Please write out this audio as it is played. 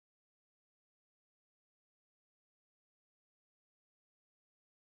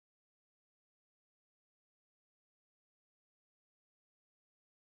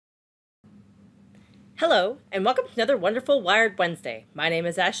Hello, and welcome to another wonderful Wired Wednesday. My name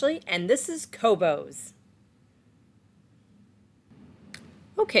is Ashley, and this is Kobos.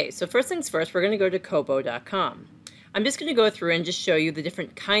 Okay, so first things first, we're going to go to Kobo.com. I'm just going to go through and just show you the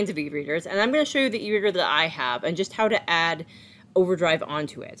different kinds of e-readers, and I'm going to show you the e-reader that I have and just how to add Overdrive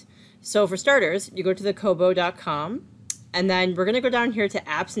onto it. So for starters, you go to the Kobo.com, and then we're going to go down here to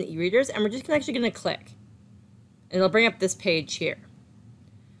Apps and e-readers, and we're just actually going to click. And it'll bring up this page here.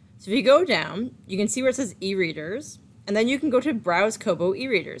 So if you go down, you can see where it says e-readers, and then you can go to Browse Kobo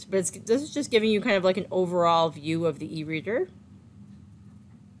e-readers. But this is just giving you kind of like an overall view of the e-reader.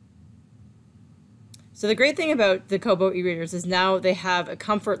 So the great thing about the Kobo e-readers is now they have a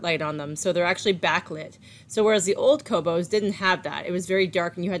comfort light on them, so they're actually backlit. So whereas the old Kobos didn't have that, it was very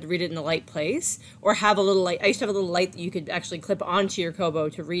dark and you had to read it in a light place, or have a little light. I used to have a little light that you could actually clip onto your Kobo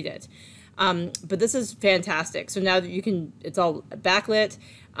to read it. But this is fantastic. So now that you can, it's all backlit.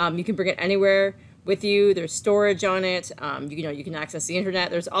 You can bring it anywhere with you. There's storage on it. You can access the internet.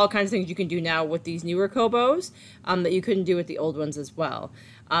 There's all kinds of things you can do now with these newer Kobos that you couldn't do with the old ones as well.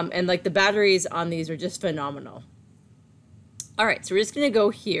 And like the batteries on these are just phenomenal. All right, so we're just going to go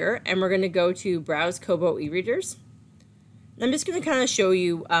here and we're going to go to Browse Kobo e-readers. And I'm just going to kind of show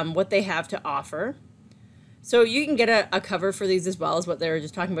you what they have to offer. So you can get a cover for these as well as what they were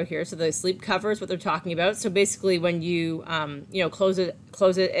just talking about here. So the sleep cover is what they're talking about. So basically when you, close it,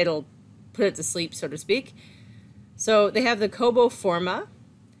 it'll put it to sleep, so to speak. So they have the Kobo Forma,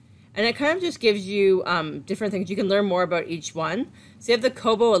 and it kind of just gives you different things. You can learn more about each one. So you have the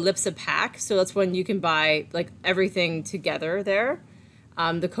Kobo Ellipsa Pack. So that's when you can buy like everything together there.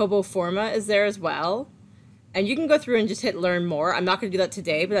 The Kobo Forma is there as well. And you can go through and just hit learn more. I'm not going to do that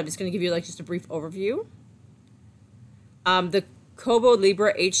today, but I'm just going to give you like just a brief overview. The Kobo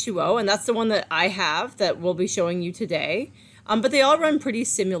Libra H2O, and that's the one that I have that we'll be showing you today. But they all run pretty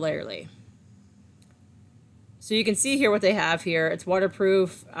similarly. So you can see here what they have here. It's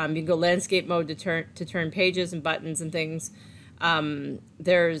waterproof. You can go landscape mode to turn pages and buttons and things.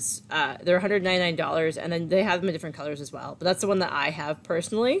 They're $199, and then they have them in different colors as well. But that's the one that I have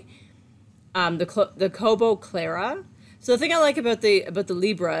personally. The Kobo Clara. So the thing I like about the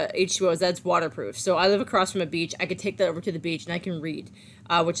Libra H2O is that it's waterproof. So I live across from a beach. I could take that over to the beach and I can read,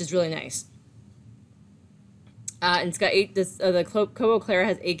 which is really nice. And it's got the Kobo Clara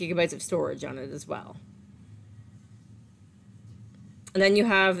has 8 GB of storage on it as well. And then you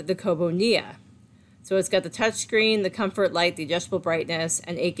have the Kobo Nia. So it's got the touchscreen, the comfort light, the adjustable brightness,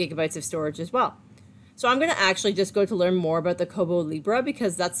 and 8 GB of storage as well. So I'm going to actually just go to learn more about the Kobo Libra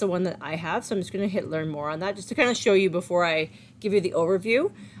because that's the one that I have. So I'm just going to hit learn more on that just to kind of show you before I give you the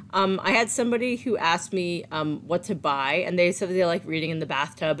overview. I had somebody who asked me what to buy, and they said that they like reading in the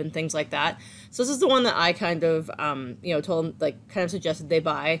bathtub and things like that. So this is the one that I kind of, told them, like, kind of suggested they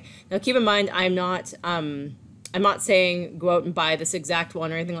buy. Now keep in mind, I'm not saying go out and buy this exact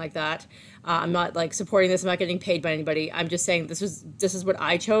one or anything like that. I'm not like supporting this. I'm not getting paid by anybody. I'm just saying this is what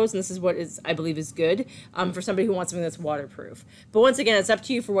I chose, and this is what I believe is good for somebody who wants something that's waterproof. But once again, it's up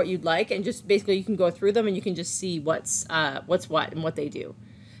to you for what you'd like, and just basically you can go through them and you can just see what's what and what they do.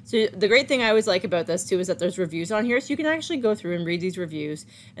 So the great thing I always like about this too is that there's reviews on here, so you can actually go through and read these reviews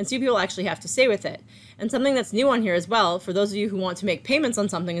and see what people actually have to say with it. And something that's new on here as well, for those of you who want to make payments on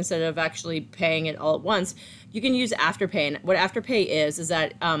something instead of actually paying it all at once, you can use Afterpay. And what Afterpay is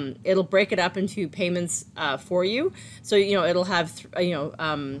that it'll break it up into payments for you. So it'll have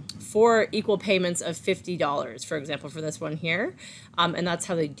 4 equal payments of $50, for example, for this one here, and that's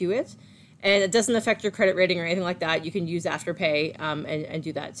how they do it. And it doesn't affect your credit rating or anything like that. You can use Afterpay and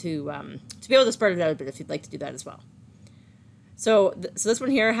do that to be able to spread it out a bit if you'd like to do that as well. So this one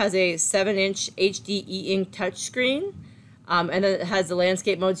here has a 7-inch HD e-ink touchscreen, and then it has the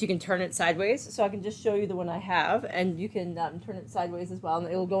landscape mode, so you can turn it sideways. So I can just show you the one I have, and you can turn it sideways as well, and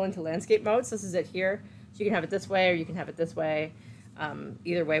it'll go into landscape mode. So this is it here. So you can have it this way, or you can have it this way.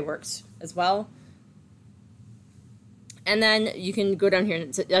 Either way works as well. And then you can go down here,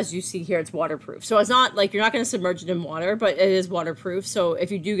 and as you see here, it's waterproof. So it's not like you're not going to submerge it in water, but it is waterproof. So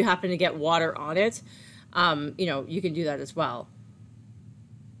if you do happen to get water on it, you can do that as well.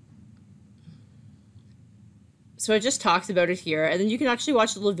 So it just talks about it here, and then you can actually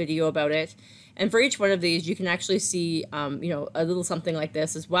watch a little video about it. And for each one of these, you can actually see, a little something like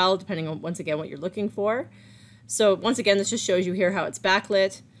this as well, depending on, once again, what you're looking for. So once again, this just shows you here how it's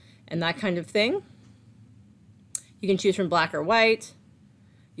backlit and that kind of thing. You can choose from black or white.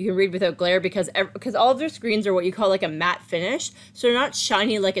 You can read without glare because all of their screens are what you call like a matte finish. So they're not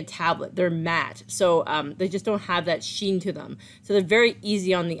shiny like a tablet. They're matte. So they just don't have that sheen to them. So they're very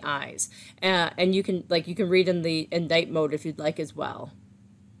easy on the eyes. And you can read in night mode if you'd like as well.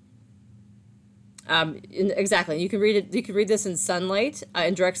 Exactly. You can read it. You can read this in sunlight,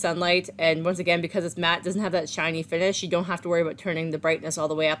 in direct sunlight. And once again, because it's matte, it doesn't have that shiny finish. You don't have to worry about turning the brightness all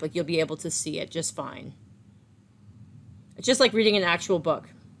the way up. Like, you'll be able to see it just fine. It's just like reading an actual book.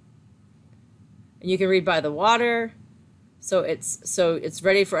 And you can read by the water. So it's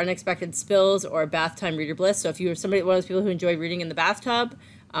ready for unexpected spills or bath time reader bliss. So if you're one of those people who enjoy reading in the bathtub,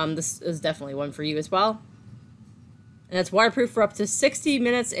 this is definitely one for you as well. And it's waterproof for up to 60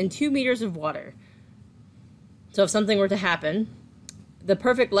 minutes in 2 meters of water. So if something were to happen, the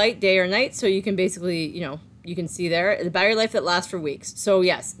perfect light, day or night, so you can basically, you can see there, the battery life that lasts for weeks. So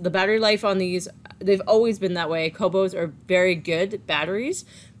yes, the battery life on these, they've always been that way. Kobos are very good batteries.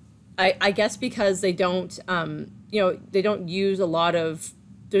 I guess because they don't, they don't use a lot of,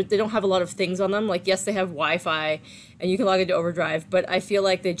 they don't have a lot of things on them. Like, yes, they have Wi-Fi and you can log into overdrive, but I feel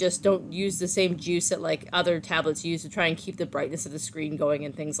like they just don't use the same juice that like other tablets use to try and keep the brightness of the screen going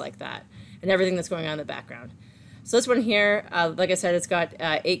and things like that, and everything that's going on in the background. So this one here, like I said, it's got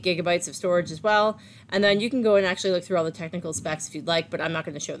 8 gigabytes of storage as well. And then you can go and actually look through all the technical specs if you'd like, but I'm not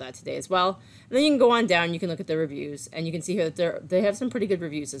going to show that today as well. And then you can go on down, you can look at the reviews, and you can see here that they have some pretty good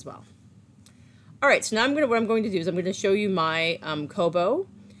reviews as well. All right, so now what I'm going to do is I'm going to show you my Kobo,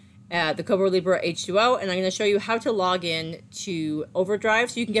 the Kobo Libra H2O, and I'm going to show you how to log in to Overdrive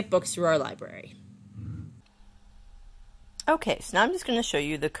so you can get books through our library. Okay, so now I'm just going to show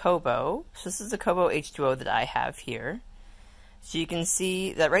you the Kobo. So this is the Kobo H2O that I have here. So you can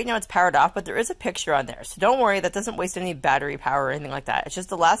see that right now it's powered off, but there is a picture on there. So don't worry, that doesn't waste any battery power or anything like that. It's just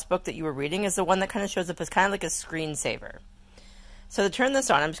the last book that you were reading is the one that kind of shows up as kind of like a screensaver. So to turn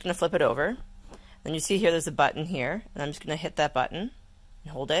this on, I'm just going to flip it over. Then you see here there's a button here, and I'm just going to hit that button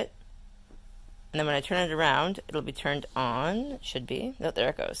and hold it. And then when I turn it around, it'll be turned on. It should be. Oh, there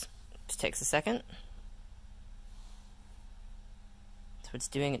it goes. Just takes a second. So it's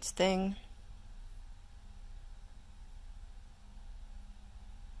doing its thing.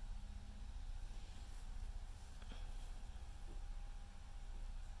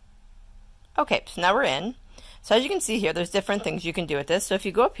 Okay, so now we're in. So as you can see here, there's different things you can do with this. So if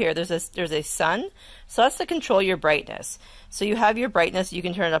you go up here, there's a sun. So that's to control your brightness. So you have your brightness. You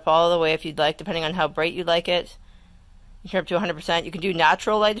can turn it up all the way if you'd like, depending on how bright you like it. You turn it up to 100%. You can do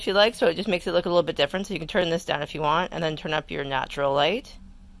natural light if you like, so it just makes it look a little bit different. So you can turn this down if you want, and then turn up your natural light.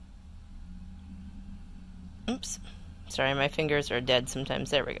 Oops. Sorry, my fingers are dead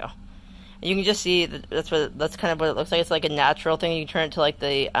sometimes. There we go. And you can just see that's kind of what it looks like. It's like a natural thing. You can turn it to like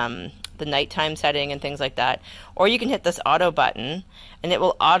the nighttime setting and things like that. Or you can hit this auto button and it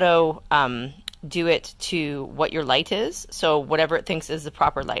will auto do it to what your light is. So whatever it thinks is the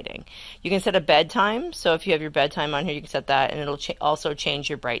proper lighting. You can set a bedtime. So if you have your bedtime on here, you can set that, and it'll also change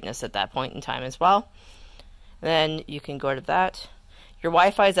your brightness at that point in time as well. And then you can go to that. Your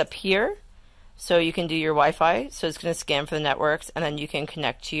Wi-Fi is up here. So you can do your Wi-Fi. So it's going to scan for the networks, and then you can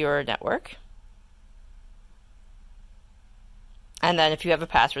connect to your network. And then if you have a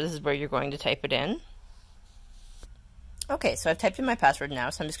password, this is where you're going to type it in. Okay, so I've typed in my password now,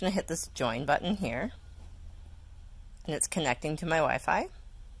 so I'm just going to hit this join button here. And it's connecting to my Wi-Fi.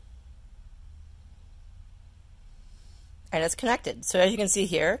 And it's connected. So as you can see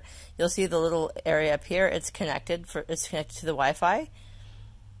here, you'll see the little area up here. It's connected to the Wi-Fi.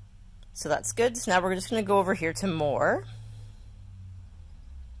 So that's good. So now we're just going to go over here to more.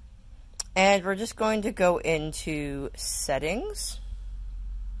 And we're just going to go into settings.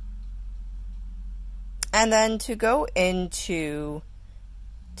 And then to go into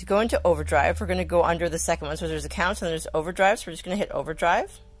overdrive, we're going to go under the second one. So there's accounts and there's overdrive. So we're just going to hit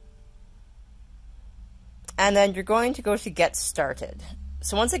overdrive. And then you're going to go to get started.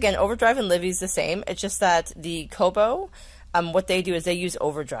 So once again, overdrive and Livy is the same. It's just that the Kobo, what they do is they use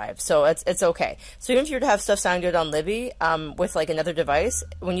overdrive, so it's okay. So even if you were to have stuff sound good on Libby with like another device,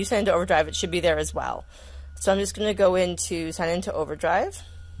 when you sign into overdrive, it should be there as well. So I'm just going to go into sign into overdrive.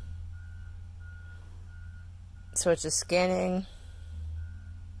 So it's just scanning.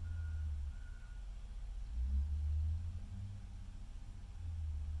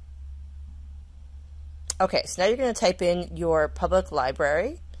 Okay, so now you're going to type in your public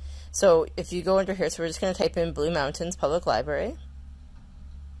library. So if you go under here, so we're just going to type in Blue Mountains Public Library.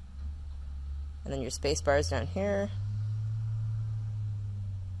 And then your space bar is down here.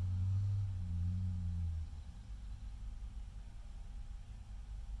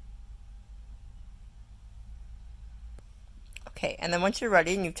 Okay, and then once you're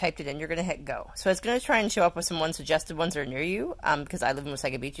ready and you've typed it in, you're going to hit go. So it's going to try and show up with some suggested ones that are near you, because I live in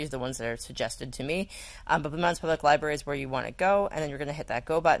Wasaga Beach. These are the ones that are suggested to me. But Blue Mountains Public Library is where you want to go, and then you're going to hit that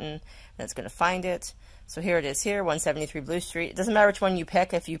go button, and it's going to find it. So here it is here, 173 Blue Street. It doesn't matter which one you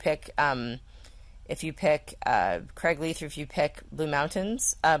pick. If you pick If you pick Craig Leith or if you pick Blue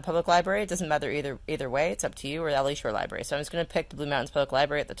Mountains Public Library, it doesn't matter either way. It's up to you, or LA Shore Library. So I'm just going to pick the Blue Mountains Public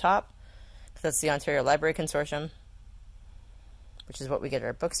Library at the top, because that's the Ontario Library Consortium, which is what we get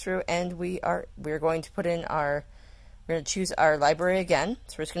our books through. And we're going to put in we're going to choose our library again.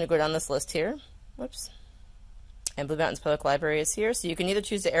 So we're just going to go down this list here. Whoops. And Blue Mountains Public Library is here. So you can either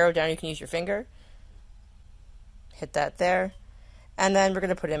choose the arrow down, or you can use your finger. Hit that there. And then we're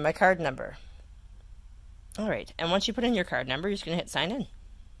going to put in my card number. All right, and once you put in your card number, you're just going to hit sign in.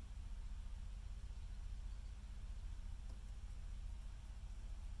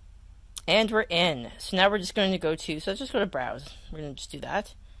 And we're in. So now we're just going to so let's just go to browse. We're going to just do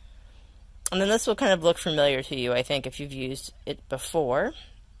that. And then this will kind of look familiar to you, I think, if you've used it before.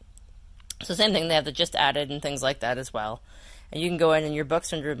 So same thing, they have the just added and things like that as well. And you can go in and your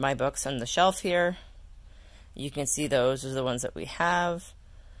books under my books on the shelf here. You can see those are the ones that we have.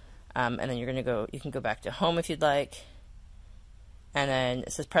 And then you can go back to home if you'd like. And then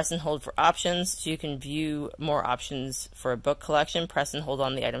it says press and hold for options. So you can view more options for a book collection. Press and hold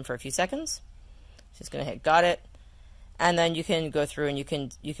on the item for a few seconds. Just going to hit got it. And then you can go through and you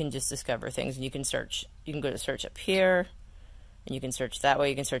can just discover things, and you can search. You can go to search up here, and you can search that way.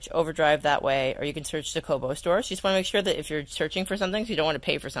 You can search Overdrive that way, or you can search the Kobos store. So you just want to make sure that if you're searching for something, so you don't want to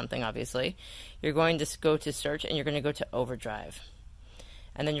pay for something, obviously, you're going to go to search, and you're going to go to Overdrive.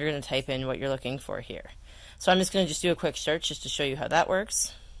 And then you're going to type in what you're looking for here. So I'm just going to just do a quick search just to show you how that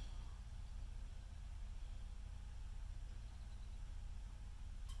works.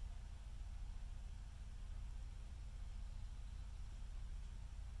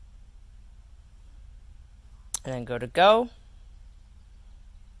 And then go to go.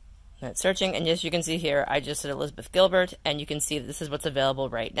 And it's searching, and yes, you can see here, I just said Elizabeth Gilbert, and you can see that this is what's available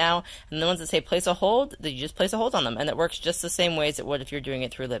right now. And the ones that say place a hold, you just place a hold on them, and it works just the same way as it would if you're doing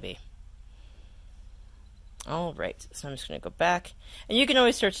it through Libby. All right, so I'm just going to go back. And you can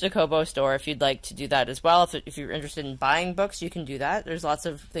always search the Kobos store if you'd like to do that as well. If you're interested in buying books, you can do that. There's lots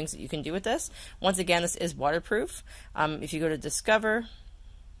of things that you can do with this. Once again, this is waterproof. If you go to Discover,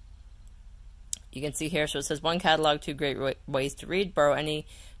 you can see here, so it says one catalog, 2 great ways to read. Borrow any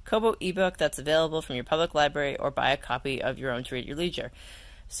Kobo ebook that's available from your public library, or buy a copy of your own to read at your leisure.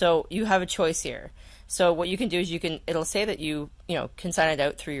 So you have a choice here. So what you can do is it'll say that you can sign it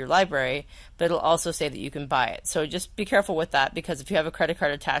out through your library, but it'll also say that you can buy it. So just be careful with that, because if you have a credit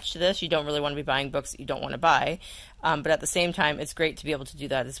card attached to this, you don't really want to be buying books that you don't want to buy. But at the same time, it's great to be able to do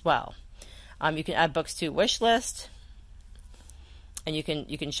that as well. You can add books to wish list. And you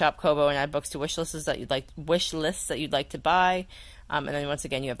can shop Kobo and add books to wish lists that you'd like to buy. And then once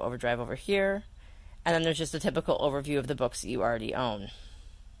again, you have Overdrive over here. And then there's just a typical overview of the books that you already own.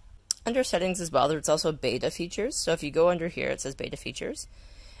 Under settings as well, there's also beta features. So if you go under here, it says beta features.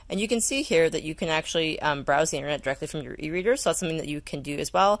 And you can see here that you can actually browse the internet directly from your e-reader. So that's something that you can do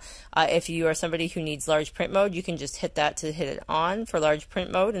as well. If you are somebody who needs large print mode, you can just hit it on for large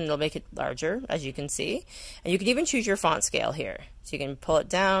print mode, and it'll make it larger, as you can see. And you can even choose your font scale here. So you can pull it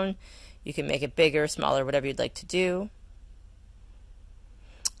down, you can make it bigger, smaller, whatever you'd like to do.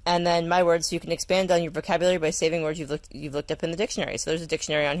 And then my words, you can expand on your vocabulary by saving words you've looked up in the dictionary. So there's a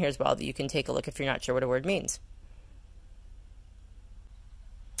dictionary on here as well that you can take a look if you're not sure what a word means.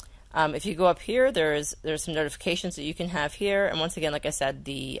 If you go up here, there's some notifications that you can have here. And once again, like I said,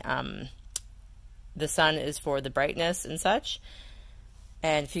 the sun is for the brightness and such.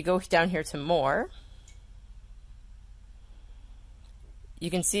 And if you go down here to more, you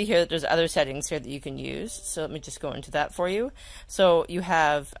can see here that there's other settings here that you can use. So let me just go into that for you. So you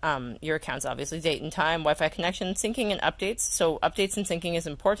have your accounts, obviously, date and time, Wi-Fi connection, syncing and updates. So updates and syncing is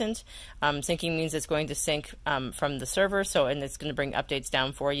important. Syncing means it's going to sync from the server, and it's going to bring updates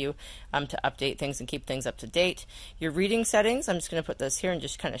down for you to update things and keep things up to date. Your reading settings, I'm just going to put this here and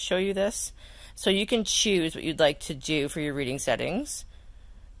just kind of show you this. So you can choose what you'd like to do for your reading settings.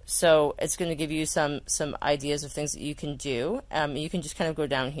 So it's going to give you some ideas of things that you can do. You can just kind of go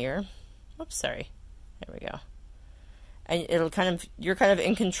down here. Oops, sorry. There we go. And you're kind of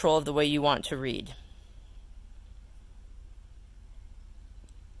in control of the way you want to read.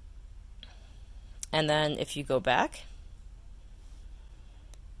 And then if you go back,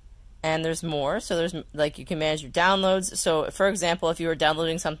 and there's more. So there's you can manage your downloads. So for example, if you were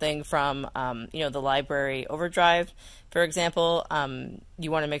downloading something from the library Overdrive, for example, you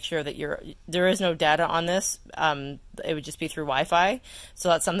want to make sure that there is no data on this. It would just be through Wi-Fi. So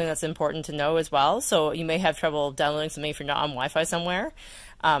that's something that's important to know as well. So you may have trouble downloading something if you're not on Wi-Fi somewhere,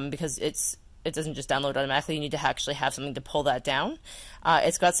 because it doesn't just download automatically. You need to actually have something to pull that down.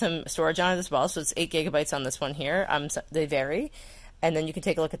 It's got some storage on it as well. So it's 8 gigabytes on this one here. So they vary. And then you can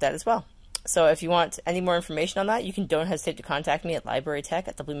take a look at that as well. So if you want any more information on that, you can don't hesitate to contact me at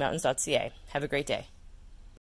librarytech@wmountains.ca. Have a great day.